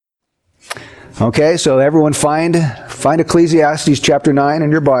Okay, so everyone find Ecclesiastes chapter 9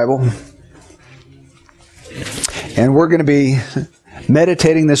 in your Bible. And we're going to be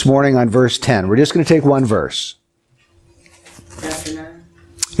meditating this morning on verse 10. We're just going to take one verse. Chapter 9?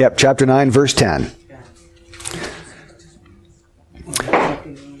 Yep, chapter 9, verse 10.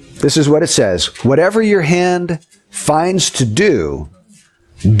 This is what it says. Whatever your hand finds to do,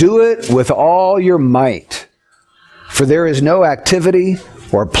 do it with all your might. For there is no activity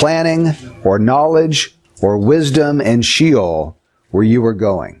or planning or knowledge or wisdom in Sheol where you are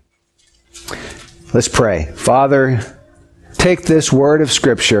going. Let's pray. Father, take this word of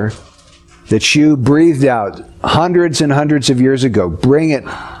Scripture that you breathed out hundreds and hundreds of years ago. Bring it,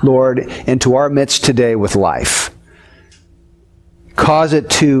 Lord, into our midst today with life. Cause it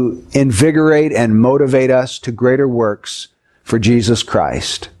to invigorate and motivate us to greater works for Jesus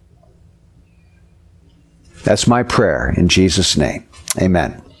Christ. That's my prayer in Jesus' name.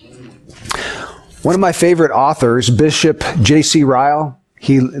 Amen. One of my favorite authors, Bishop J.C. Ryle,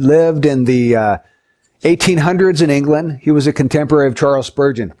 he lived in the 1800s in England. He was a contemporary of Charles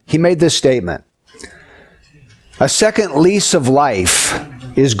Spurgeon. He made this statement: "A second lease of life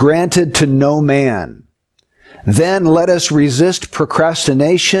is granted to no man. Then let us resist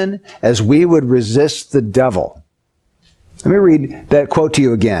procrastination as we would resist the devil." Let me read that quote to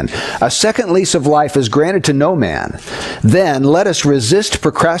you again. "A second lease of life is granted to no man. Then let us resist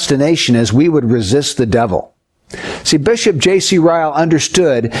procrastination as we would resist the devil." See, Bishop J.C. Ryle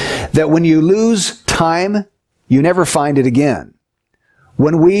understood that when you lose time, you never find it again.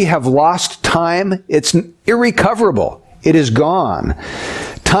 When we have lost time, it's irrecoverable. It is gone.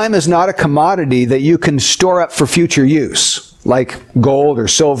 Time is not a commodity that you can store up for future use, like gold or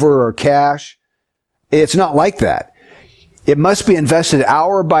silver or cash. It's not like that. It must be invested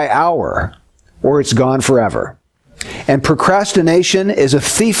hour by hour, or it's gone forever. And procrastination is a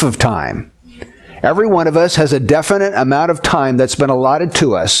thief of time. Every one of us has a definite amount of time that's been allotted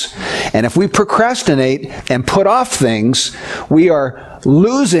to us. And if we procrastinate and put off things, we are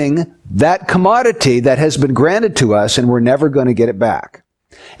losing that commodity that has been granted to us, and we're never going to get it back.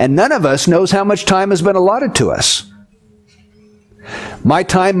 And none of us knows how much time has been allotted to us. My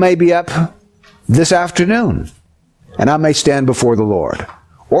time may be up this afternoon, and I may stand before the Lord.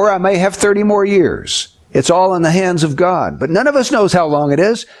 Or I may have 30 more years. It's all in the hands of God. But none of us knows how long it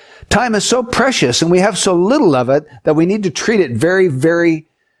is. Time is so precious, and we have so little of it that we need to treat it very, very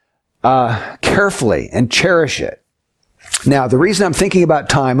carefully and cherish it. Now, the reason I'm thinking about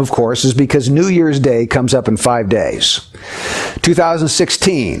time, of course, is because New Year's Day comes up in 5 days.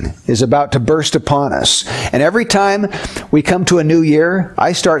 2016 is about to burst upon us. And every time we come to a new year,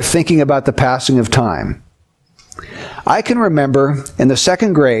 I start thinking about the passing of time. I can remember in the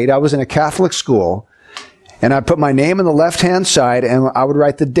second grade, I was in a Catholic school, and I put my name on the left-hand side, and I would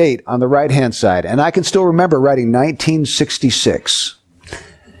write the date on the right-hand side. And I can still remember writing 1966.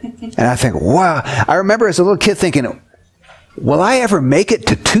 And I think, wow. I remember as a little kid thinking, will I ever make it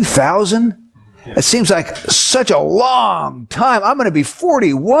to 2000? It seems like such a long time. I'm going to be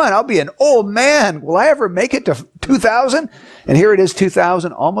 41. I'll be an old man. Will I ever make it to 2000? And here it is,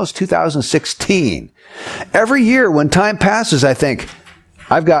 2000, almost 2016. Every year when time passes, I think,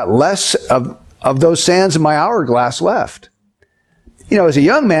 I've got less of those sands in my hourglass left. You know, as a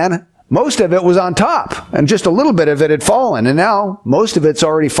young man, most of it was on top, and just a little bit of it had fallen. And now, most of it's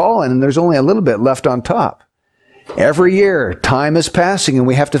already fallen, and there's only a little bit left on top. Every year, time is passing, and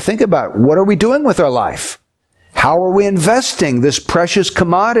we have to think about, what are we doing with our life? How are we investing this precious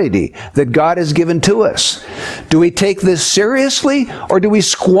commodity that God has given to us? Do we take this seriously, or do we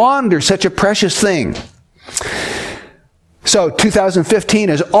squander such a precious thing? So 2015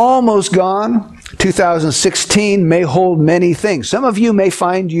 is almost gone. 2016 may hold many things. Some of you may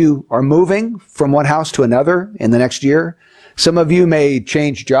find you are moving from one house to another in the next year. Some of you may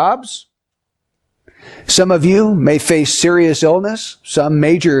change jobs. Some of you may face serious illness, some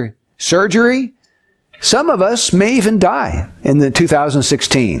major surgery. Some of us may even die in the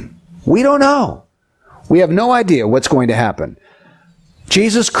 2016. We don't know. We have no idea what's going to happen.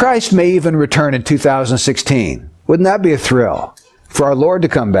 Jesus Christ may even return in 2016. Wouldn't that be a thrill for our Lord to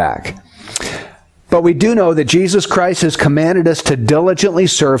come back? But we do know that Jesus Christ has commanded us to diligently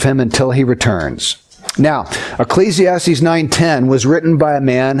serve Him until He returns. Now, Ecclesiastes 9:10 was written by a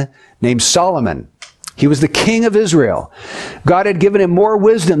man named Solomon. He was the king of Israel. God had given him more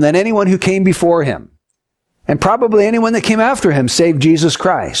wisdom than anyone who came before him, and probably anyone that came after him, save Jesus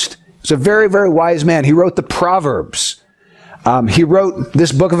Christ. He's a very, very wise man. He wrote the Proverbs. He wrote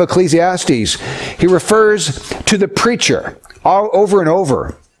this book of Ecclesiastes. He refers to the preacher all over and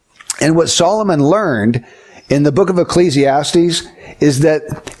over. And what Solomon learned in the book of Ecclesiastes is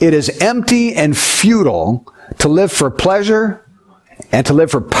that it is empty and futile to live for pleasure and to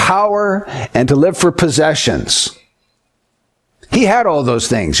live for power and to live for possessions. He had all those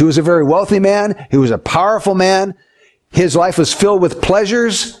things. He was a very wealthy man. He was a powerful man. His life was filled with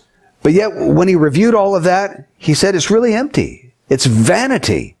pleasures. But yet, when he reviewed all of that, he said it's really empty. It's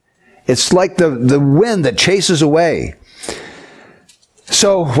vanity. It's like the wind that chases away.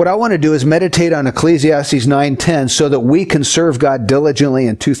 So what I want to do is meditate on Ecclesiastes 9:10 so that we can serve God diligently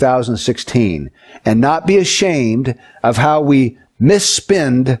in 2016 and not be ashamed of how we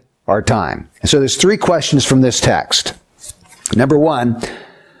misspend our time. And so there's 3 questions from this text. Number 1,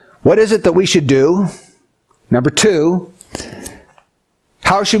 what is it that we should do? Number 2,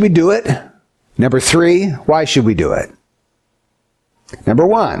 how should we do it? Number 3, why should we do it? Number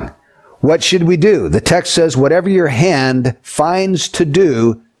 1, what should we do? The text says, whatever your hand finds to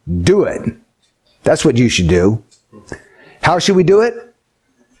do, do it. That's what you should do. How should we do it?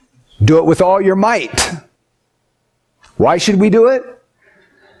 Do it with all your might. Why should we do it?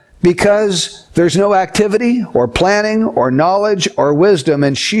 Because there's no activity or planning or knowledge or wisdom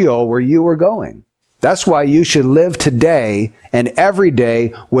in Sheol where you are going. That's why you should live today and every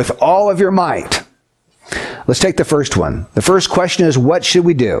day with all of your might. Let's take the first one. The first question is, what should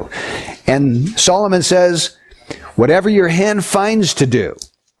we do? And Solomon says, whatever your hand finds to do.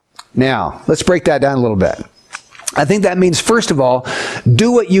 Now, let's break that down a little bit. I think that means, first of all,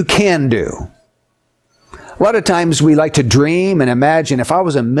 do what you can do. A lot of times we like to dream and imagine, if I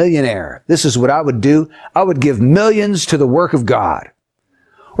was a millionaire, this is what I would do. I would give millions to the work of God.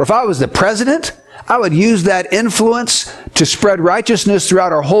 Or if I was the president, I would use that influence to spread righteousness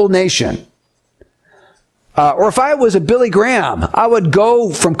throughout our whole nation. Or if I was a Billy Graham, I would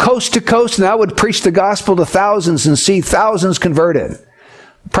go from coast to coast and I would preach the gospel to thousands and see thousands converted.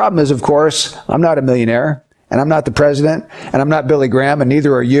 The problem is, of course, I'm not a millionaire, and I'm not the president, and I'm not Billy Graham, and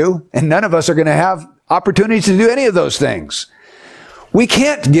neither are you, and none of us are going to have opportunities to do any of those things. We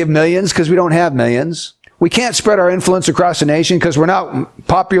can't give millions because we don't have millions. We can't spread our influence across the nation because we're not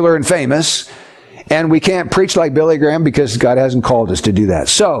popular and famous. And we can't preach like Billy Graham because God hasn't called us to do that.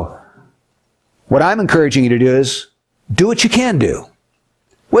 So, what I'm encouraging you to do is do what you can do.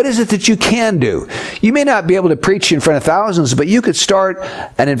 What is it that you can do? You may not be able to preach in front of thousands, but you could start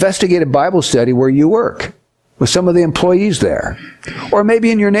an investigative Bible study where you work with some of the employees there. Or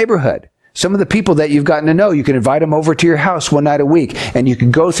maybe in your neighborhood. Some of the people that you've gotten to know, you can invite them over to your house one night a week, and you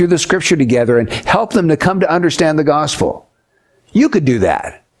can go through the scripture together and help them to come to understand the gospel. You could do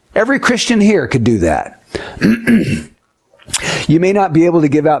that. Every Christian here could do that. You may not be able to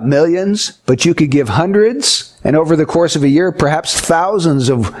give out millions, but you could give hundreds, and over the course of a year, perhaps thousands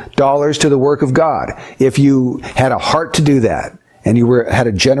of dollars to the work of God, if you had a heart to do that, and you had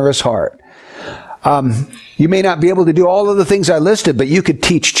a generous heart. You may not be able to do all of the things I listed, but you could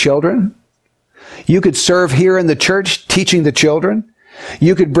teach children. You could serve here in the church, teaching the children.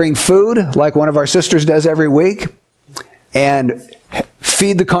 You could bring food, like one of our sisters does every week, and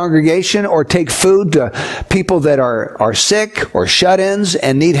feed the congregation, or take food to people that are sick or shut-ins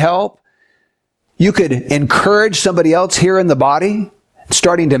and need help. You could encourage somebody else here in the body,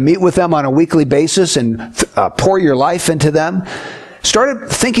 starting to meet with them on a weekly basis and pour your life into them.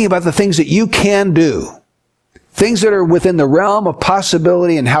 Start thinking about the things that you can do. Things that are within the realm of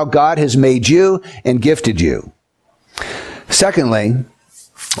possibility and how God has made you and gifted you. Secondly,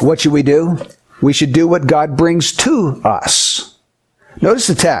 what should we do? We should do what God brings to us. Notice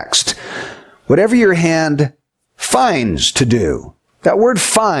the text. Whatever your hand finds to do. That word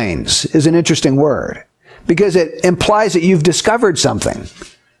finds is an interesting word because it implies that you've discovered something.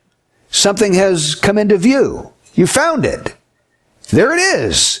 Something has come into view. You found it. There it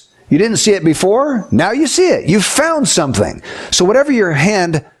is. You didn't see it before. Now you see it. You've found something. So whatever your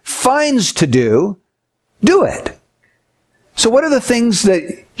hand finds to do, do it. So what are the things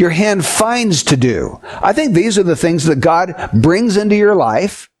that your hand finds to do? I think these are the things that God brings into your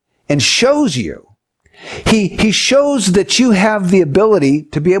life and shows you. He shows that you have the ability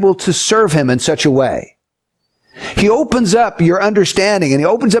to be able to serve Him in such a way. He opens up your understanding and He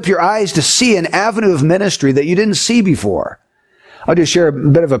opens up your eyes to see an avenue of ministry that you didn't see before. I'll just share a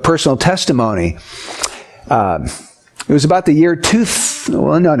bit of a personal testimony. It was about the year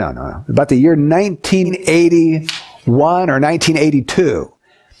about the year 1981 or 1982.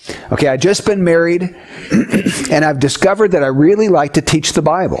 Okay, I'd just been married, and I've discovered that I really like to teach the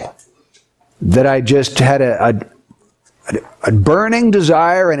Bible. That I just had a burning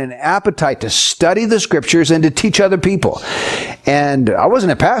desire and an appetite to study the Scriptures and to teach other people. And I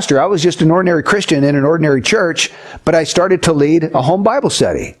wasn't a pastor. I was just an ordinary Christian in an ordinary church, but I started to lead a home Bible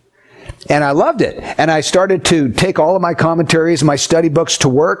study. And I loved it. And I started to take all of my commentaries, my study books to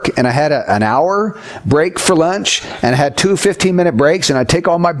work, and I had an hour break for lunch, and I had 2 15-minute breaks, and I'd take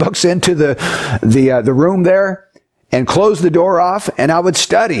all my books into the room there and close the door off, and I would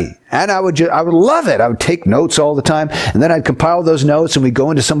study. And I would love it. I would take notes all the time, and then I'd compile those notes, and we'd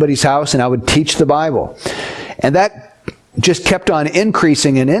go into somebody's house, and I would teach the Bible. And that just kept on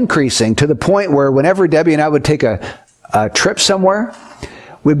increasing and increasing to the point where whenever Debbie and I would take a trip somewhere,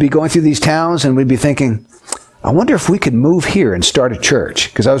 we'd be going through these towns and we'd be thinking, I wonder if we could move here and start a church.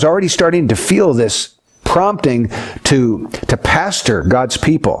 Because I was already starting to feel this prompting to pastor God's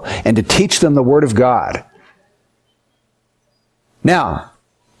people and to teach them the Word of God. Now,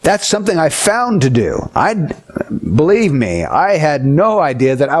 that's something I found to do. Believe me, I had no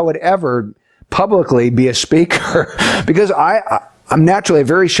idea that I would ever publicly be a speaker because I'm naturally a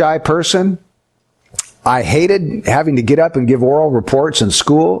very shy person. I hated having to get up and give oral reports in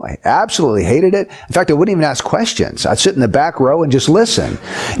school. I absolutely hated it. In fact, I wouldn't even ask questions. I'd sit in the back row and just listen.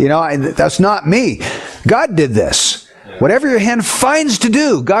 That's not me. God did this. Whatever your hand finds to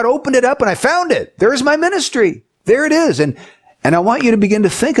do, God opened it up and I found it. There's my ministry. There it is. And I want you to begin to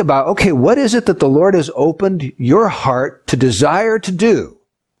think about, okay, what is it that the Lord has opened your heart to desire to do?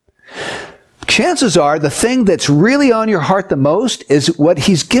 Chances are the thing that's really on your heart the most is what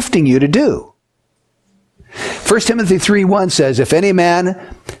He's gifting you to do. 1 Timothy 3:1 says, if any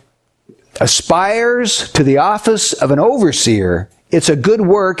man aspires to the office of an overseer, it's a good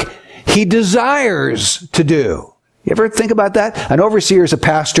work he desires to do. You ever think about that? An overseer is a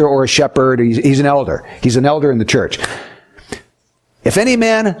pastor or a shepherd. He's an elder. He's an elder in the church. If any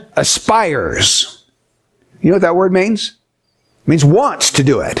man aspires, you know what that word means? It means wants to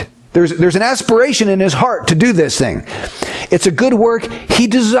do it. There's an aspiration in his heart to do this thing. It's a good work he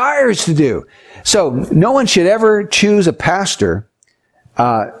desires to do. So no one should ever choose a pastor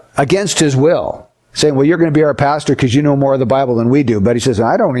against his will, saying, well, you're going to be our pastor because you know more of the Bible than we do. But he says,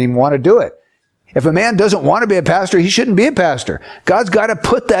 I don't even want to do it. If a man doesn't want to be a pastor, he shouldn't be a pastor. God's got to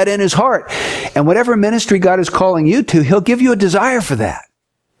put that in his heart. And whatever ministry God is calling you to, He'll give you a desire for that.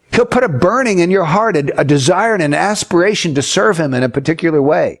 He'll put a burning in your heart, a desire and an aspiration to serve Him in a particular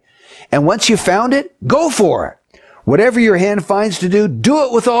way. And once you found it, go for it. Whatever your hand finds to do, do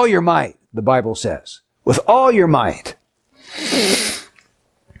it with all your might, the Bible says. With all your might.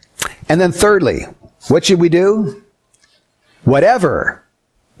 And then thirdly, what should we do? Whatever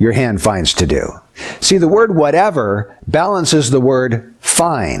your hand finds to do. See, the word whatever balances the word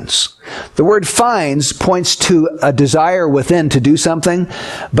finds. The word finds points to a desire within to do something,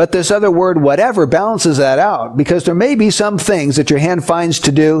 but this other word whatever balances that out because there may be some things that your hand finds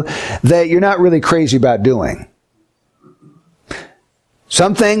to do that you're not really crazy about doing.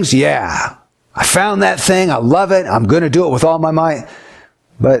 Some things, yeah, I found that thing, I love it, I'm going to do it with all my might.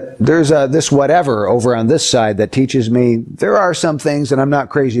 But there's this whatever over on this side that teaches me there are some things that I'm not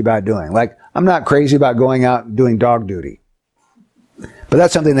crazy about doing. Like, I'm not crazy about going out and doing dog duty. But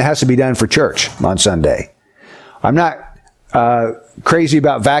that's something that has to be done for church on Sunday. I'm not crazy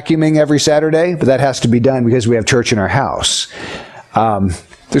about vacuuming every Saturday, but that has to be done because we have church in our house.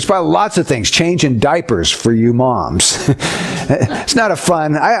 There's probably lots of things. Changing diapers for you moms. It's not a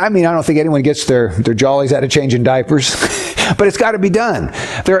fun. I mean, I don't think anyone gets their jollies out of changing diapers. But it's got to be done.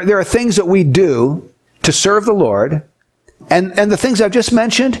 There are things that we do to serve the Lord. And the things I've just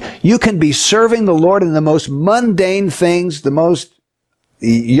mentioned, you can be serving the Lord in the most mundane things, the most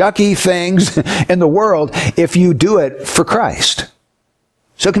yucky things in the world if you do it for Christ.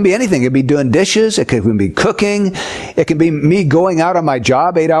 So it can be anything. It can be doing dishes. It can be cooking. It can be me going out on my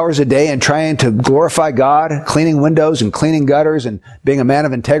job 8 hours a day and trying to glorify God, cleaning windows and cleaning gutters and being a man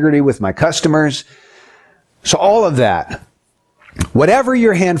of integrity with my customers. So all of that, whatever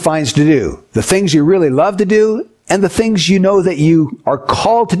your hand finds to do, the things you really love to do and the things you know that you are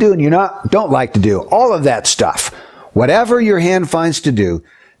called to do and don't like to do, all of that stuff, whatever your hand finds to do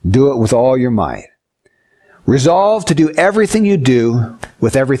it with all your might. Resolve to do everything you do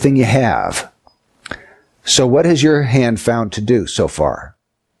with everything you have. So what has your hand found to do so far?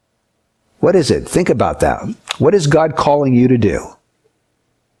 What is it? Think about that. What is God calling you to do?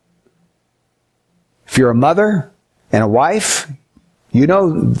 If you're a mother and a wife, you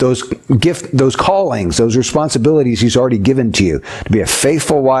know those callings, those responsibilities He's already given to you. To be a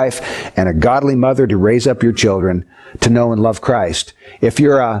faithful wife and a godly mother to raise up your children to know and love Christ. If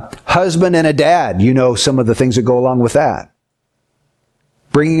you're a husband and a dad, you know some of the things that go along with that.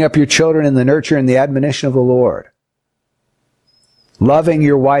 Bringing up your children in the nurture and the admonition of the Lord. Loving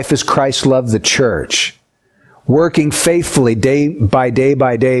your wife as Christ loved the church. Working faithfully day by day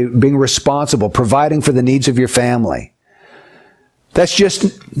by day, being responsible, providing for the needs of your family. That's just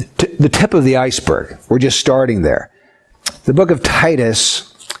the tip of the iceberg. We're just starting there. The book of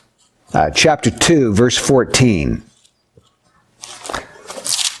Titus, chapter 2, verse 14,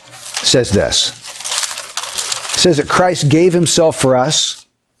 says this. It says that Christ gave himself for us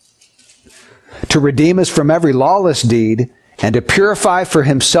to redeem us from every lawless deed and to purify for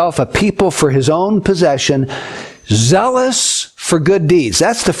himself a people for his own possession, zealous for good deeds.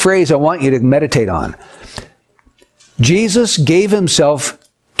 That's the phrase I want you to meditate on. Jesus gave himself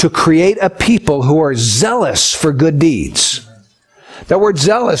to create a people who are zealous for good deeds. That word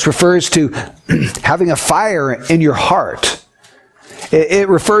zealous refers to having a fire in your heart. It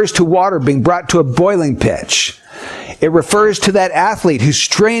refers to water being brought to a boiling pitch. It refers to that athlete who's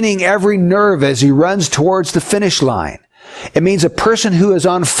straining every nerve as he runs towards the finish line. It means a person who is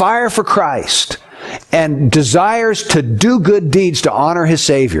on fire for Christ and desires to do good deeds to honor his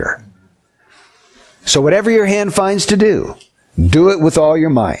Savior. So whatever your hand finds to do it with all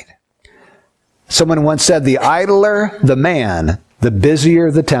your might. Someone once said, the idler the man, the busier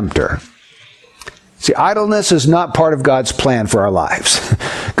the tempter. See, idleness is not part of God's plan for our lives.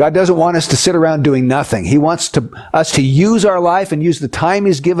 God doesn't want us to sit around doing nothing. He wants us to use our life and use the time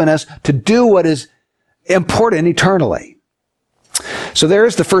he's given us to do what is important eternally. So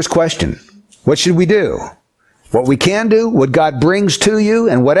there's the first question. What should we do? What we can do, what God brings to you,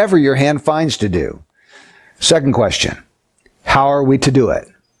 and whatever your hand finds to do. Second question. How are we to do it?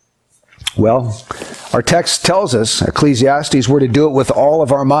 Well, our text tells us, Ecclesiastes, we're to do it with all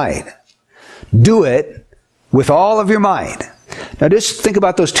of our might. Do it with all of your might. Now just think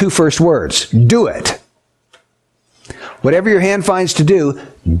about those two first words. Do it. Whatever your hand finds to do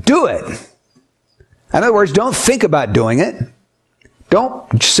it. In other words, don't think about doing it.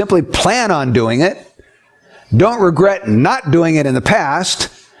 Don't simply plan on doing it. Don't regret not doing it in the past.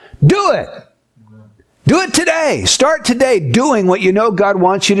 Do it. Do it today. Start today doing what you know God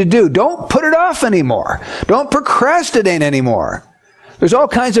wants you to do. Don't put it off anymore. Don't procrastinate anymore. There's all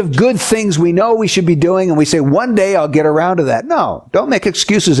kinds of good things we know we should be doing, and we say, one day I'll get around to that. No, don't make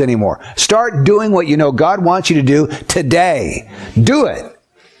excuses anymore. Start doing what you know God wants you to do today. Do it.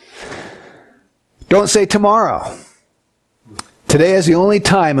 Don't say tomorrow. Today is the only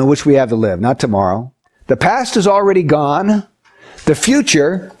time in which we have to live, not tomorrow. The past is already gone. The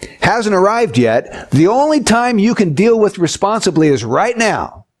future hasn't arrived yet. The only time you can deal with responsibly is right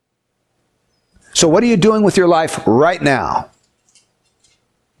now. So what are you doing with your life right now?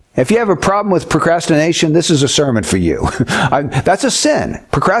 If you have a problem with procrastination, this is a sermon for you. That's a sin.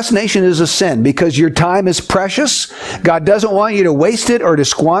 Procrastination is a sin because your time is precious. God doesn't want you to waste it or to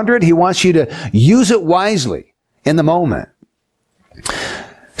squander it. He wants you to use it wisely in the moment.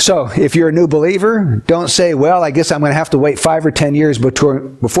 So if you're a new believer, don't say, well, I guess I'm going to have to wait 5 or 10 years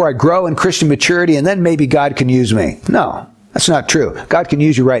before I grow in Christian maturity and then maybe God can use me. No, that's not true. God can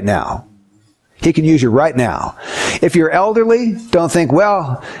use you right now. He can use you right now. If you're elderly, don't think,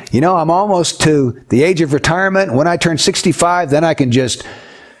 well, I'm almost to the age of retirement. When I turn 65, then I can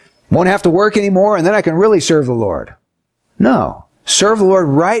won't have to work anymore, and then I can really serve the Lord. No. Serve the Lord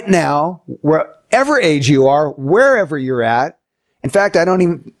right now, wherever age you are, wherever you're at. In fact,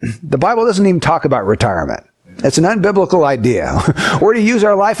 the Bible doesn't even talk about retirement. It's an unbiblical idea. We're to use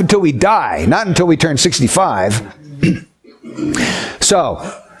our life until we die, not until we turn 65.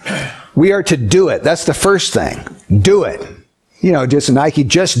 So, we are to do it. That's the first thing. Do it. Just Nike,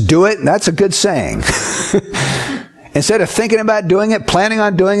 just do it. That's a good saying. Instead of thinking about doing it, planning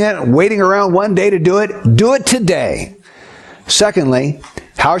on doing it, waiting around one day to do it today. Secondly,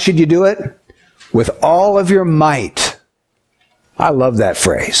 how should you do it? With all of your might. I love that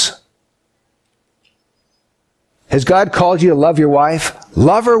phrase. Has God called you to love your wife?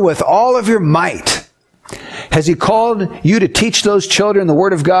 Love her with all of your might. Has he called you to teach those children the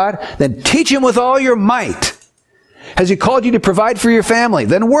Word of God? Then teach them with all your might. Has he called you to provide for your family?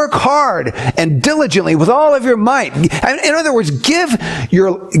 Then work hard and diligently with all of your might. In other words, give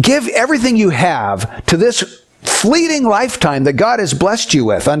everything you have to this fleeting lifetime that God has blessed you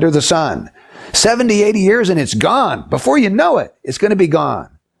with under the sun. 70, 80 years and it's gone. Before you know it, it's going to be gone.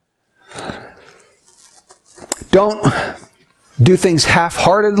 Don't do things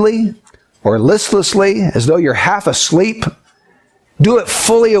half-heartedly or listlessly, as though you're half asleep. Do it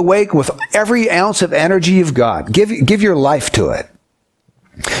fully awake with every ounce of energy you've got. Give your life to it.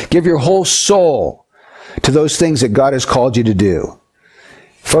 Give your whole soul to those things that God has called you to do.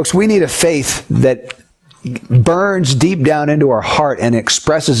 Folks, we need a faith that burns deep down into our heart and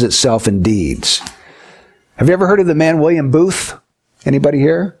expresses itself in deeds. Have you ever heard of the man William Booth? Anybody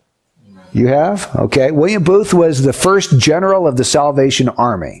here? You have? Okay. William Booth was the first general of the Salvation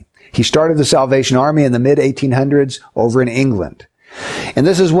Army. He started the Salvation Army in the mid-1800s over in England. And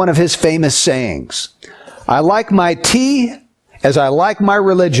this is one of his famous sayings. I like my tea as I like my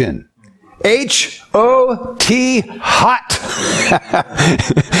religion. H-O-T, hot.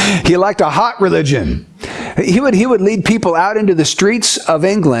 He liked a hot religion. He would lead people out into the streets of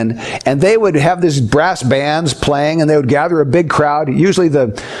England, and they would have these brass bands playing, and they would gather a big crowd, usually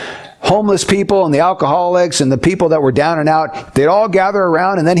the homeless people and the alcoholics and the people that were down and out. They'd all gather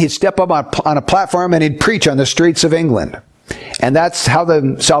around, and then he'd step up on a platform and he'd preach on the streets of England. And that's how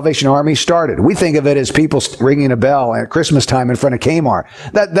the Salvation Army started. We think of it as people ringing a bell at Christmas time in front of Kmart.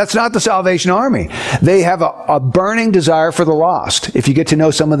 That's not the Salvation Army. They have a burning desire for the lost. If you get to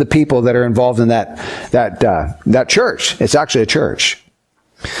know some of the people that are involved in that church, it's actually a church.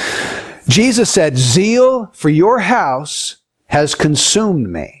 Jesus said, zeal for your house has consumed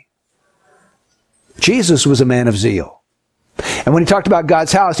me. Jesus was a man of zeal. And when he talked about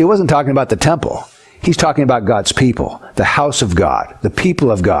God's house, he wasn't talking about the temple. He's talking about God's people, the house of God, the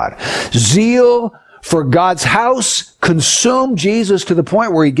people of God. Zeal for God's house consumed Jesus to the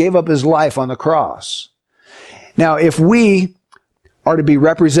point where he gave up his life on the cross. Now, if we are to be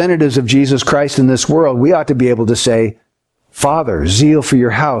representatives of Jesus Christ in this world, we ought to be able to say, Father, zeal for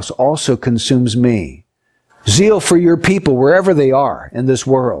your house also consumes me. Zeal for your people wherever they are in this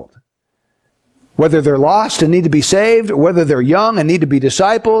world. Whether they're lost and need to be saved, whether they're young and need to be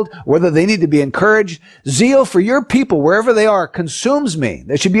discipled, whether they need to be encouraged, zeal for your people, wherever they are, consumes me.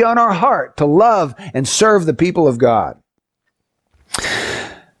 They should be on our heart to love and serve the people of God.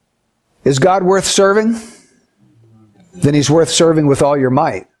 Is God worth serving? Then he's worth serving with all your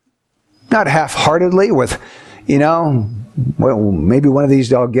might. Not half-heartedly with, well, maybe one of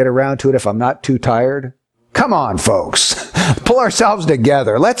these I'll get around to it if I'm not too tired. Come on, folks. Pull ourselves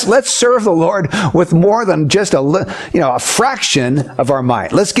together. Let's serve the Lord with more than just a fraction of our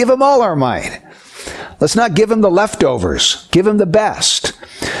might. Let's give him all our might. Let's not give him the leftovers. Give him the best.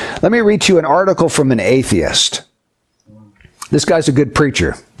 Let me read you an article from an atheist. This guy's a good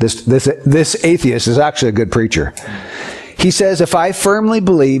preacher. This atheist is actually a good preacher. He says, if I firmly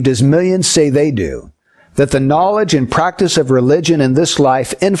believed, as millions say they do, that the knowledge and practice of religion in this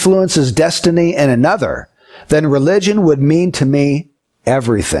life influences destiny in another, then religion would mean to me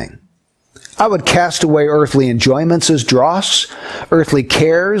everything. I would cast away earthly enjoyments as dross, earthly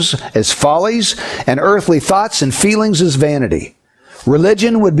cares as follies, and earthly thoughts and feelings as vanity.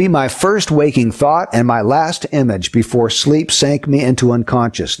 Religion would be my first waking thought and my last image before sleep sank me into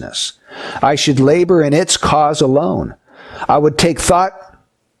unconsciousness. I should labor in its cause alone. I would take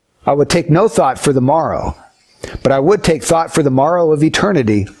no thought for the morrow, but I would take thought for the morrow of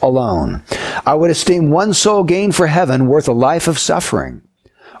eternity alone. I would esteem one soul gained for heaven worth a life of suffering.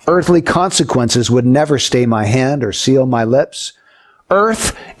 Earthly consequences would never stay my hand or seal my lips.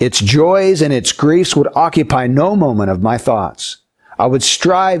 Earth, its joys and its griefs would occupy no moment of my thoughts. I would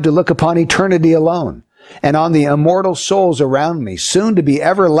strive to look upon eternity alone and on the immortal souls around me, soon to be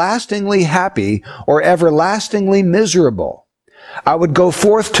everlastingly happy or everlastingly miserable. I would go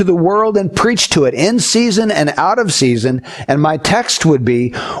forth to the world and preach to it in season and out of season, and my text would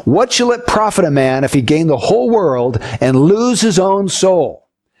be, what shall it profit a man if he gain the whole world and lose his own soul?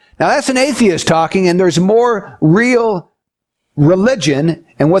 Now that's an atheist talking, and there's more real religion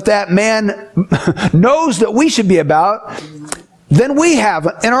and what that man knows that we should be about than we have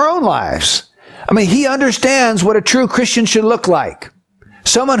in our own lives. I mean, he understands what a true Christian should look like.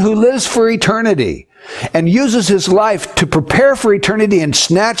 Someone who lives for eternity and uses his life to prepare for eternity and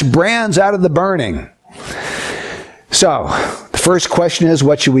snatch brands out of the burning. So, the first question is,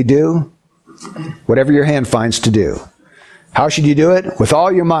 what should we do? Whatever your hand finds to do. How should you do it? With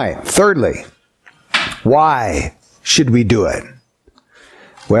all your might. Thirdly, why should we do it?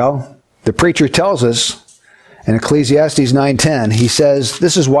 Well, the preacher tells us in Ecclesiastes 9:10, he says,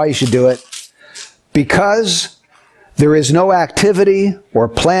 this is why you should do it. Because there is no activity or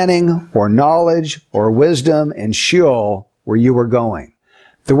planning or knowledge or wisdom in Sheol where you are going.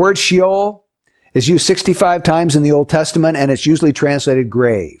 The word Sheol is used 65 times in the Old Testament, and it's usually translated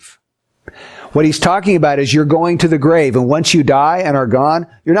grave. What he's talking about is you're going to the grave, and once you die and are gone,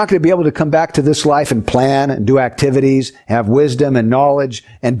 you're not going to be able to come back to this life and plan and do activities, have wisdom and knowledge,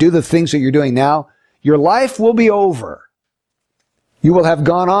 and do the things that you're doing now. Your life will be over. You will have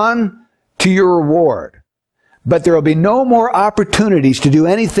gone on to your reward. But there will be no more opportunities to do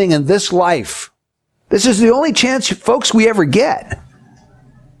anything in this life. This is the only chance, folks, we ever get.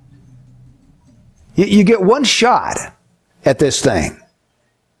 You get one shot at this thing.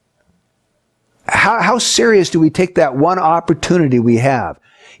 How serious do we take that one opportunity we have?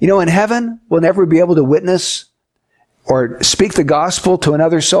 In heaven, we'll never be able to witness or speak the gospel to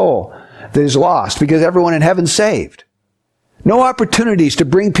another soul that is lost because everyone in heaven's saved. No opportunities to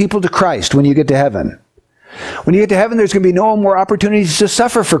bring people to Christ when you get to heaven. When you get to heaven, there's going to be no more opportunities to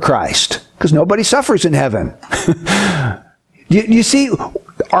suffer for Christ, because nobody suffers in heaven. You see,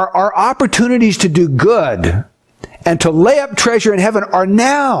 our opportunities to do good and to lay up treasure in heaven are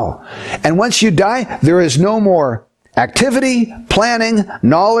now. And once you die, there is no more activity, planning,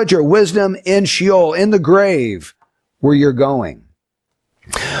 knowledge, or wisdom in Sheol, in the grave where you're going.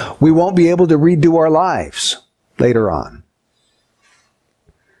 We won't be able to redo our lives later on.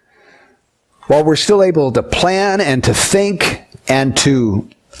 While we're still able to plan and to think and to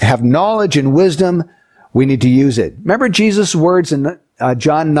have knowledge and wisdom, we need to use it. Remember Jesus' words in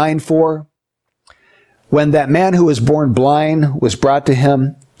John 9:4? When that man who was born blind was brought to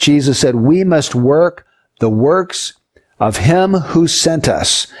him, Jesus said, "We must work the works of him who sent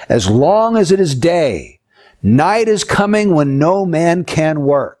us, as long as it is day. Night is coming when no man can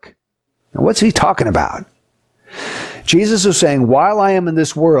work." Now, what's he talking about? Jesus is saying, while I am in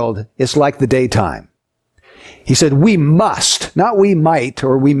this world, it's like the daytime. He said, we must, not we might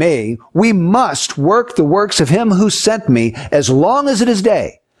or we may, we must work the works of him who sent me as long as it is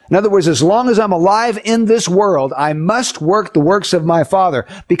day. In other words, as long as I'm alive in this world, I must work the works of my Father,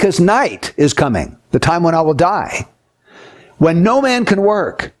 because night is coming, the time when I will die, when no man can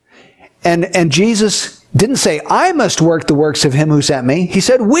work. And Jesus didn't say, I must work the works of him who sent me. He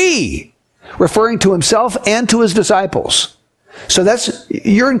said, we, referring to himself and to his disciples. So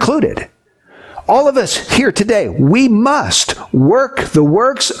you're included. All of us here today, we must work the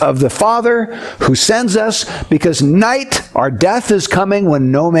works of the Father who sends us, because night, our death, is coming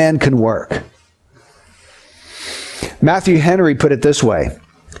when no man can work. Matthew Henry put it this way: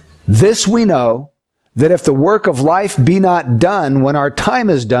 this we know, that if the work of life be not done when our time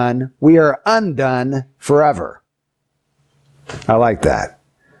is done, we are undone forever. I like that.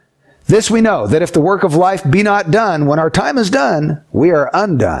 This we know, that if the work of life be not done when our time is done, we are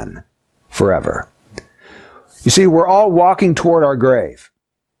undone forever. You see, we're all walking toward our grave.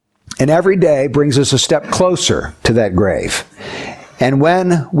 And every day brings us a step closer to that grave. And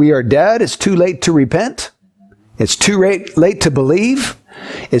when we are dead, it's too late to repent. It's too late to believe.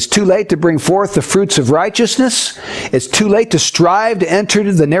 It's too late to bring forth the fruits of righteousness. It's too late to strive to enter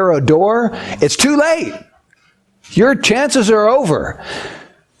the narrow door. It's too late. Your chances are over.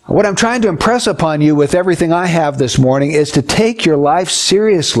 What I'm trying to impress upon you with everything I have this morning is to take your life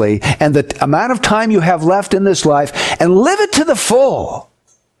seriously and the amount of time you have left in this life and live it to the full.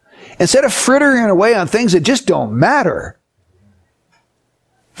 Instead of frittering away on things that just don't matter.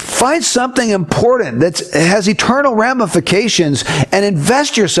 Find something important that has eternal ramifications and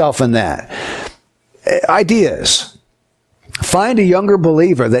invest yourself in that. Ideas. Find a younger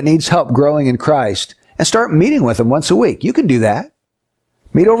believer that needs help growing in Christ and start meeting with them once a week. You can do that.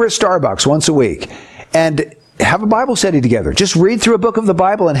 Meet over at Starbucks once a week and have a Bible study together. Just read through a book of the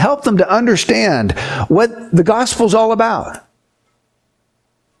Bible and help them to understand what the gospel's all about.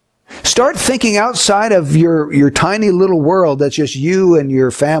 Start thinking outside of your tiny little world that's just you and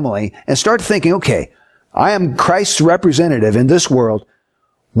your family, and start thinking, okay, I am Christ's representative in this world.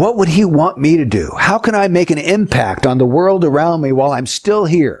 What would he want me to do? How can I make an impact on the world around me while I'm still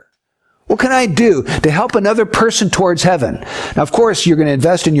here? What can I do to help another person towards heaven? Now, of course, you're going to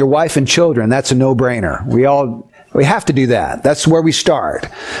invest in your wife and children. That's a no-brainer. We have to do that. That's where we start.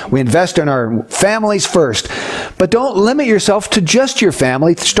 We invest in our families first. But don't limit yourself to just your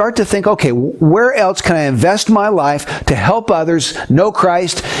family. Start to think, okay, where else can I invest my life to help others know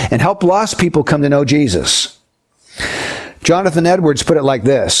Christ and help lost people come to know Jesus? Jonathan Edwards put it like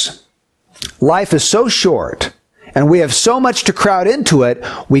this: life is so short, and we have so much to crowd into it,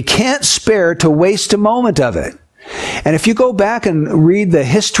 we can't spare to waste a moment of it. And if you go back and read the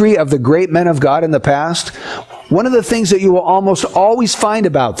history of the great men of God in the past, one of the things that you will almost always find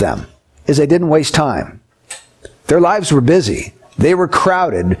about them is they didn't waste time. Their lives were busy. They were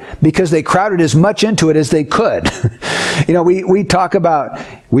crowded because they crowded as much into it as they could. You know, we talk about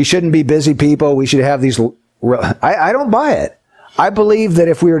we shouldn't be busy people. We should have these... I don't buy it. I believe that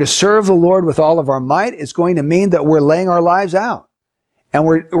if we are to serve the Lord with all of our might, it's going to mean that we're laying our lives out. And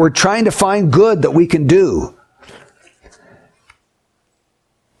we're trying to find good that we can do.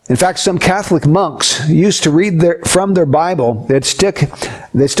 In fact, some Catholic monks used to read from their Bible. They stuck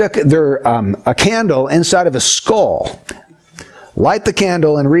a candle inside of a skull. Light the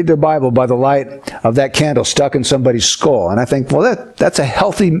candle and read their Bible by the light of that candle stuck in somebody's skull. And I think, well, that's a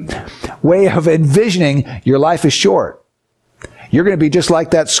healthy way of envisioning your life is short. You're going to be just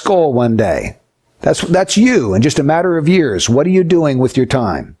like that skull one day. That's you in just a matter of years. What are you doing with your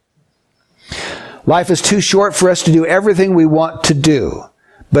time? Life is too short for us to do everything we want to do,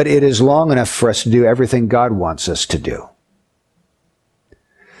 but it is long enough for us to do everything God wants us to do.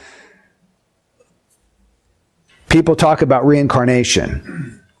 people talk about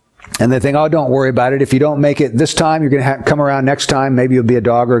reincarnation. And they think, oh, don't worry about it. If you don't make it this time, you're going to come around next time. Maybe you'll be a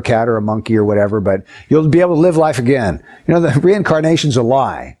dog or a cat or a monkey or whatever, but you'll be able to live life again. You know, the reincarnation's a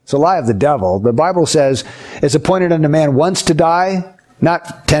lie. It's a lie of the devil. The Bible says it's appointed unto man once to die,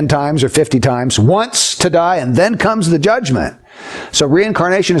 not 10 times or 50 times, once to die, and then comes the judgment. So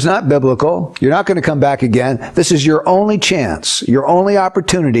reincarnation is not biblical. You're not going to come back again. This is your only chance, your only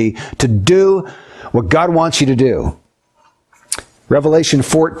opportunity to do what God wants you to do. Revelation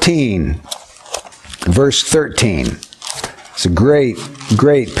 14, verse 13. It's a great,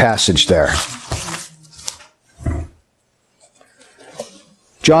 great passage there.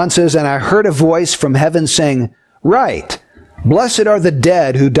 John says, "And I heard a voice from heaven saying, 'Write, blessed are the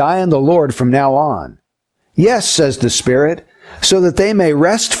dead who die in the Lord from now on.' 'Yes,' says the Spirit, 'so that they may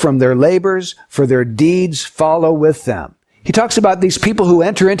rest from their labors, for their deeds follow with them.'" He talks about these people who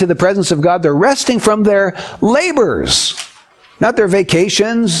enter into the presence of God. They're resting from their labors, not their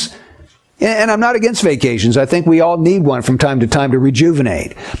vacations. And I'm not against vacations. I think we all need one from time to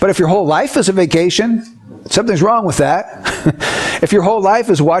rejuvenate. But if your whole life is a vacation, something's wrong with that. If your whole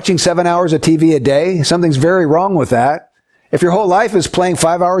life is watching 7 hours of TV a day, something's very wrong with that. If your whole life is playing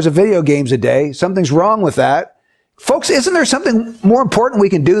 5 hours of video games a day, something's wrong with that. Folks, isn't there something more important we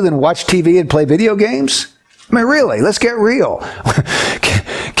can do than watch TV and play video games? I mean, really, let's get real.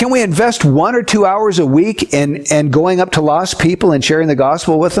 Can we invest 1 or 2 hours a week in going up to lost people and sharing the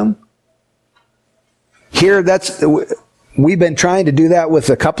gospel with them? Here, we've been trying to do that with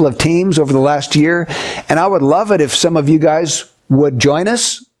a couple of teams over the last year, and I would love it if some of you guys would join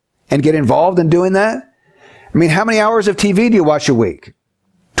us and get involved in doing that. I mean, how many hours of TV do you watch a week?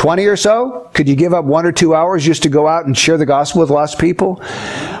 20 or so? Could you give up 1 or 2 hours just to go out and share the gospel with lost people?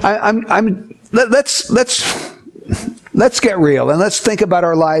 Let's get real and let's think about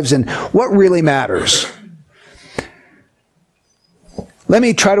our lives and what really matters. Let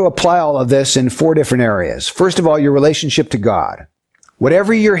me try to apply all of this in 4 different areas. First of all, your relationship to God.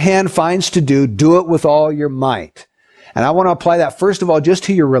 Whatever your hand finds to do, do it with all your might. And I want to apply that, first of all, just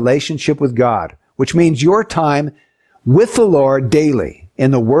to your relationship with God, which means your time with the Lord daily,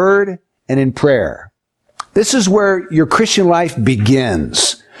 in the Word and in prayer. This is where your Christian life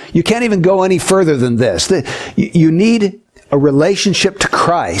begins. You can't even go any further than this. You need a relationship to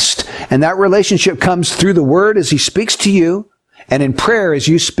Christ, and that relationship comes through the Word as He speaks to you, and in prayer as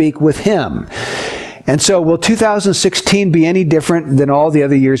you speak with Him. And so, will 2016 be any different than all the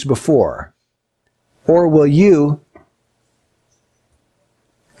other years before? Or will you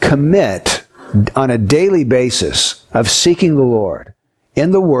commit on a daily basis of seeking the Lord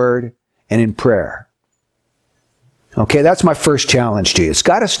in the Word and in prayer? Okay, that's my first challenge to you. It's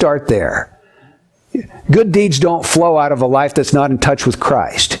got to start there. Good deeds don't flow out of a life that's not in touch with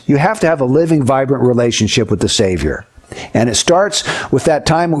Christ. You have to have a living, vibrant relationship with the Savior. And it starts with that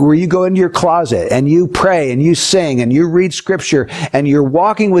time where you go into your closet and you pray and you sing and you read Scripture and you're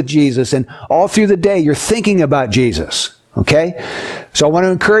walking with Jesus, and all through the day you're thinking about Jesus. Okay? So I want to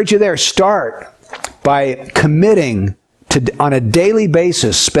encourage you there. Start by committing to, on a daily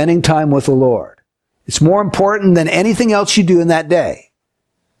basis, spending time with the Lord. It's more important than anything else you do in that day.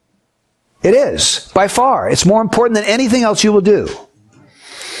 It is, by far. It's more important than anything else you will do.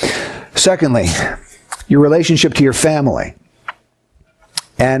 Secondly, your relationship to your family.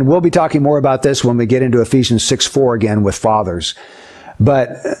 And we'll be talking more about this when we get into Ephesians 6:4 again with fathers.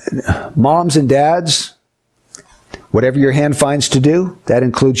 But moms and dads, whatever your hand finds to do, that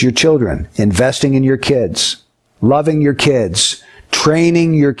includes your children. Investing in your kids, loving your kids,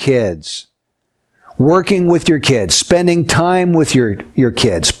 training your kids, working with your kids, spending time with your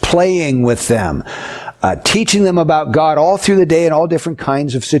kids, playing with them, teaching them about God all through the day in all different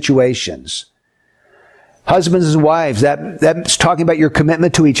kinds of situations. Husbands and wives, that's talking about your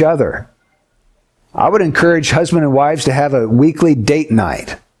commitment to each other. I would encourage husband and wives to have a weekly date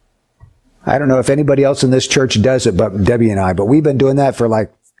night. I don't know if anybody else in this church does it but Debbie and I, but we've been doing that for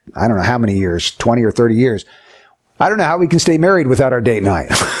like, I don't know how many years, 20 or 30 years. I don't know how we can stay married without our date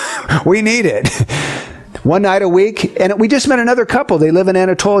night. We need it. One night a week, and we just met another couple. They live in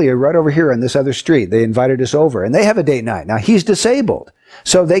Anatolia, right over here on this other street. They invited us over, and they have a date night. Now, he's disabled,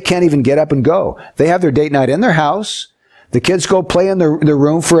 so they can't even get up and go. They have their date night in their house. The kids go play in their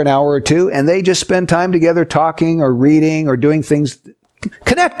room for an hour or two, and they just spend time together talking or reading or doing things,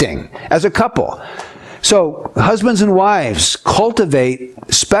 connecting as a couple. So, husbands and wives, cultivate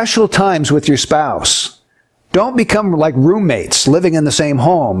special times with your spouse. Don't become like roommates living in the same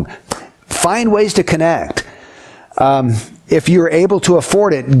home. Find ways to connect. If you're able to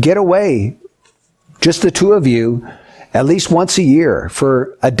afford it, get away, just the two of you, at least once a year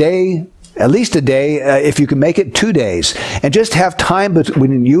for a day At least a day, if you can make it 2 days. And just have time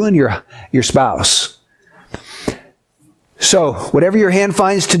between you and your spouse. So, whatever your hand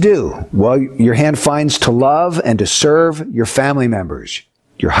finds to do, well, your hand finds to love and to serve your family members,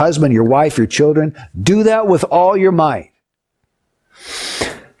 your husband, your wife, your children. Do that with all your might.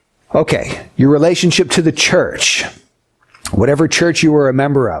 Okay, your relationship to the church. Whatever church you were a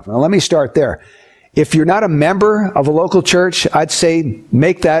member of. Now, let me start there. If you're not a member of a local church, I'd say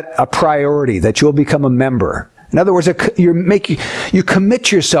make that a priority, that you'll become a member. In other words, you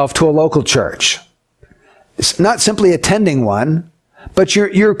commit yourself to a local church. It's not simply attending one, but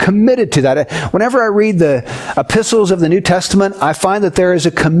you're committed to that. Whenever I read the epistles of the New Testament, I find that there is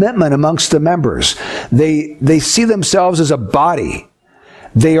a commitment amongst the members. They see themselves as a body.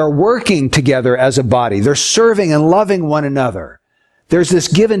 They are working together as a body. They're serving and loving one another. There's this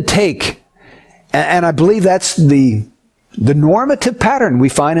give and take. And I believe that's the normative pattern we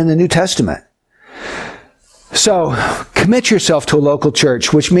find in the New Testament. So, commit yourself to a local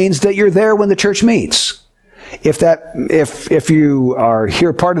church, which means that you're there when the church meets. If you are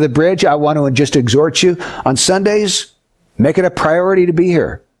here part of the bridge, I want to just exhort you on Sundays, make it a priority to be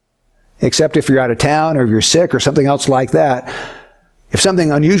here. Except if you're out of town or if you're sick or something else like that. If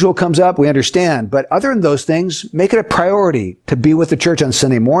something unusual comes up, we understand. But other than those things, make it a priority to be with the church on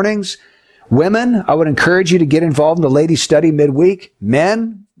Sunday mornings. Women, I would encourage you to get involved in the ladies' study midweek.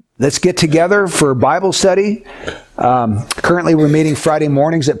 Men, let's get together for Bible study. Currently, we're meeting Friday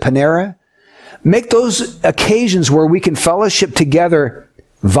mornings at Panera. Make those occasions where we can fellowship together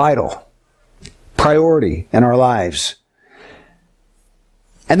vital, priority in our lives.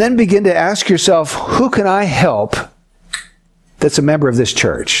 And then begin to ask yourself, who can I help that's a member of this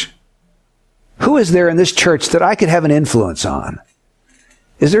church? Who is there in this church that I could have an influence on?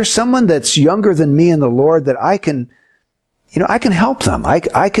 Is there someone that's younger than me in the Lord that I can help them?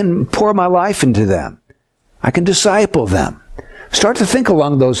 I can pour my life into them. I can disciple them. Start to think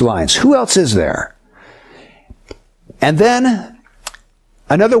along those lines. Who else is there? And then,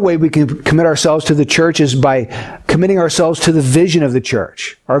 another way we can commit ourselves to the church is by committing ourselves to the vision of the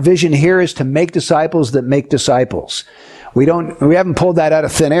church. Our vision here is to make disciples that make disciples. We haven't pulled that out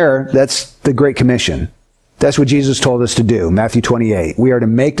of thin air. That's the Great Commission. That's what Jesus told us to do, Matthew 28. We are to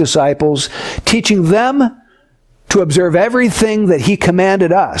make disciples, teaching them to observe everything that he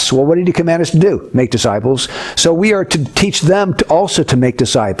commanded us. Well, what did he command us to do? Make disciples. So we are to teach them also to make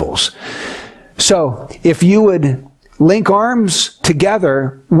disciples. So if you would link arms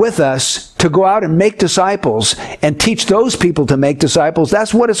together with us to go out and make disciples and teach those people to make disciples,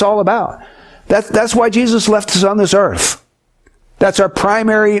 that's what it's all about. That's why Jesus left us on this earth. That's our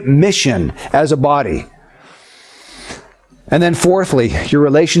primary mission as a body. And then fourthly, your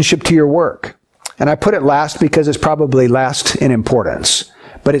relationship to your work. And I put it last because it's probably last in importance,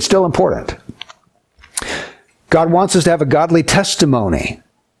 but it's still important. God wants us to have a godly testimony.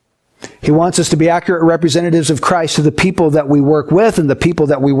 He wants us to be accurate representatives of Christ to the people that we work with and the people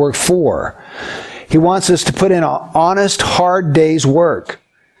that we work for. He wants us to put in an honest, hard day's work.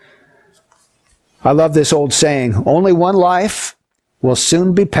 I love this old saying, only one life will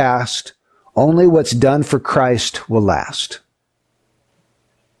soon be past. Only what's done for Christ will last.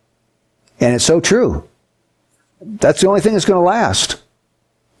 And it's so true. That's the only thing that's going to last.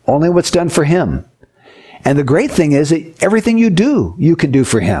 Only what's done for him. And the great thing is that everything you do, you can do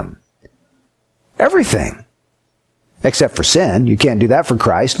for him. Everything. Except for sin. You can't do that for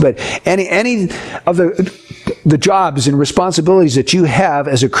Christ. But any of the jobs and responsibilities that you have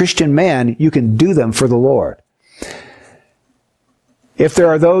as a Christian man, you can do them for the Lord. If there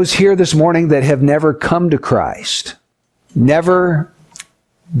are those here this morning that have never come to Christ, never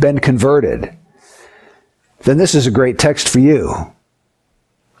been converted, then this is a great text for you.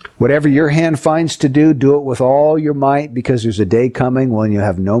 Whatever your hand finds to do, do it with all your might, because there's a day coming when you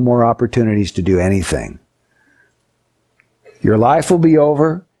have no more opportunities to do anything. Your life will be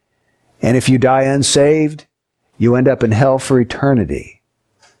over, and if you die unsaved, you end up in hell for eternity.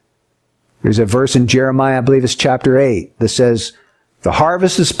 There's a verse in Jeremiah, I believe it's chapter 8, that says, the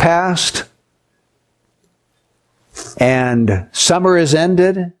harvest is past, and summer is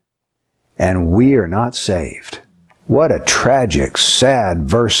ended, and we are not saved. What a tragic, sad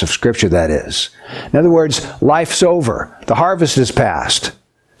verse of Scripture that is. In other words, life's over. The harvest is past.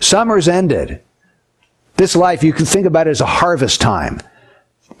 Summer's ended. This life, you can think about it as a harvest time.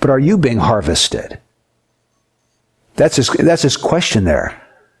 But are you being harvested? That's his question there.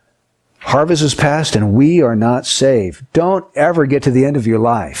 Harvest is past and we are not saved. Don't ever get to the end of your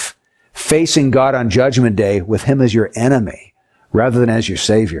life facing God on Judgment Day with him as your enemy rather than as your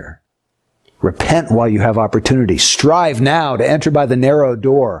Savior. Repent while you have opportunity. Strive now to enter by the narrow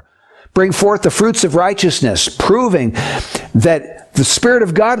door. Bring forth the fruits of righteousness, proving that the Spirit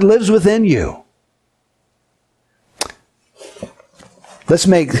of God lives within you. Let's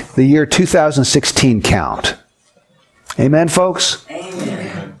make the year 2016 count. Amen, folks?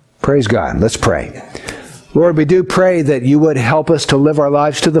 Amen. Praise God. Let's pray. Lord, we do pray that you would help us to live our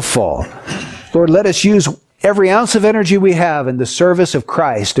lives to the full. Lord, let us use every ounce of energy we have in the service of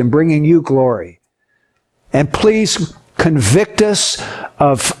Christ and bringing you glory. And please convict us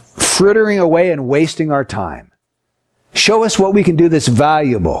of frittering away and wasting our time. Show us what we can do that's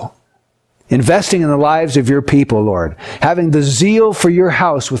valuable. Investing in the lives of your people, Lord. Having the zeal for your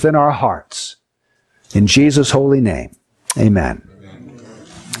house within our hearts. In Jesus' holy name. Amen.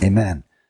 Amen.